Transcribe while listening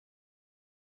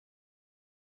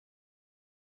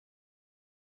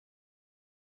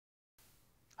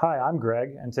Hi, I'm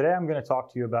Greg, and today I'm going to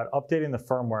talk to you about updating the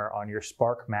firmware on your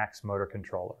Spark Max motor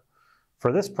controller.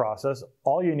 For this process,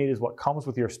 all you need is what comes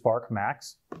with your Spark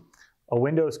Max, a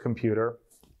Windows computer,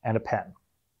 and a pen.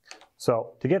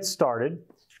 So to get started,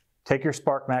 take your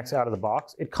Spark Max out of the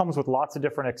box. It comes with lots of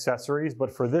different accessories,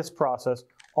 but for this process,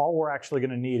 all we're actually going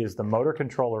to need is the motor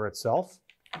controller itself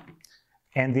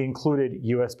and the included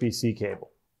USB-C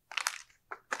cable.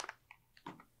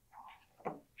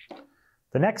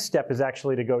 The next step is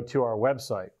actually to go to our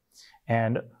website,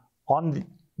 and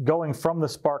going from the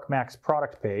Spark Max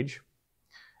product page,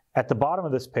 at the bottom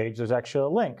of this page there's actually a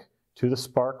link to the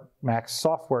Spark Max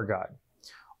software guide.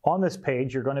 On this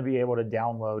page you're going to be able to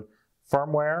download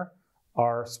firmware,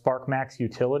 our Spark Max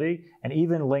utility, and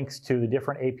even links to the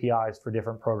different APIs for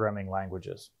different programming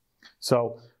languages.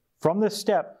 So from this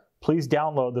step, please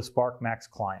download the Spark Max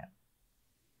client.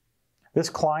 This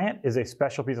client is a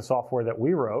special piece of software that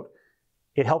we wrote.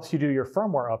 It helps you do your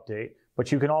firmware update,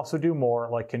 but you can also do more,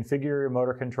 like configure your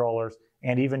motor controllers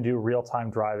and even do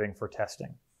real-time driving for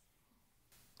testing.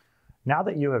 Now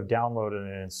that you have downloaded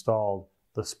and installed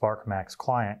the Spark Max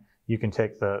client, you can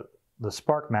take the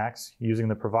Spark Max using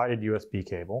the provided USB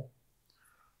cable,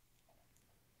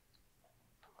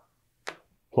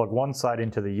 plug one side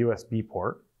into the USB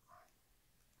port,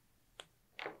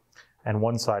 and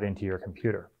one side into your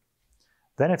computer.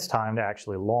 Then it's time to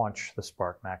actually launch the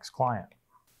Spark Max client.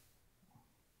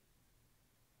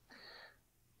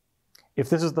 If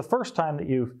this is the first time that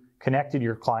you've connected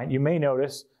your client, you may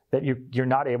notice that you're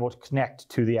not able to connect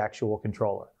to the actual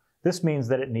controller. This means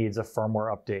that it needs a firmware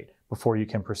update before you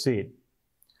can proceed.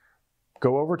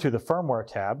 Go over to the Firmware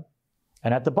tab,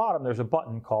 and at the bottom there's a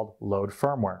button called Load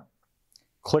Firmware.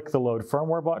 Click the Load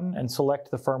Firmware button and select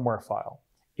the firmware file.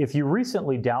 If you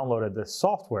recently downloaded this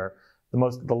software,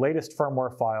 the latest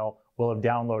firmware file will have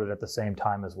downloaded at the same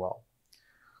time as well.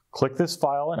 Click this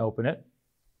file and open it.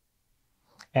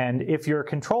 And if your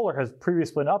controller has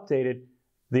previously been updated,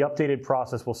 the updated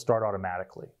process will start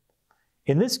automatically.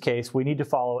 In this case, we need to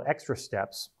follow extra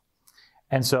steps.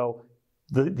 And so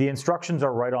the instructions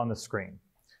are right on the screen.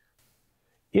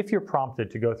 If you're prompted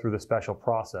to go through the special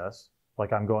process,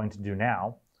 like I'm going to do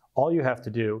now, all you have to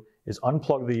do is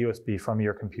unplug the USB from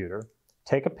your computer,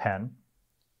 take a pen,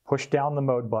 push down the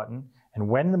mode button, and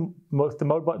when the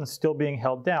mode button is still being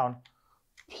held down,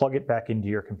 plug it back into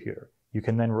your computer. You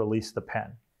can then release the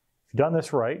pen. If you've done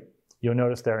this right, you'll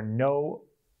notice there are no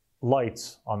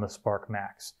lights on the Spark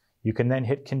Max. You can then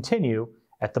hit continue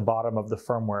at the bottom of the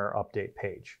firmware update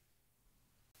page.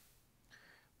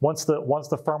 Once the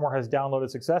firmware has downloaded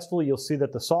successfully, you'll see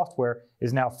that the software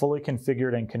is now fully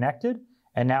configured and connected,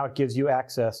 and now it gives you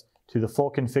access to the full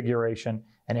configuration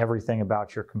and everything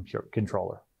about your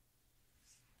controller.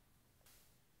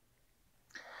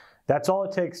 That's all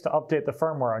it takes to update the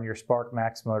firmware on your Spark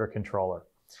Max motor controller.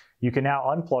 You can now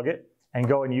unplug it and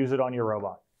go and use it on your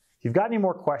robot. If you've got any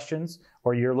more questions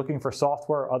or you're looking for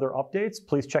software or other updates,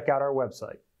 please check out our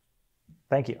website.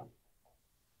 Thank you.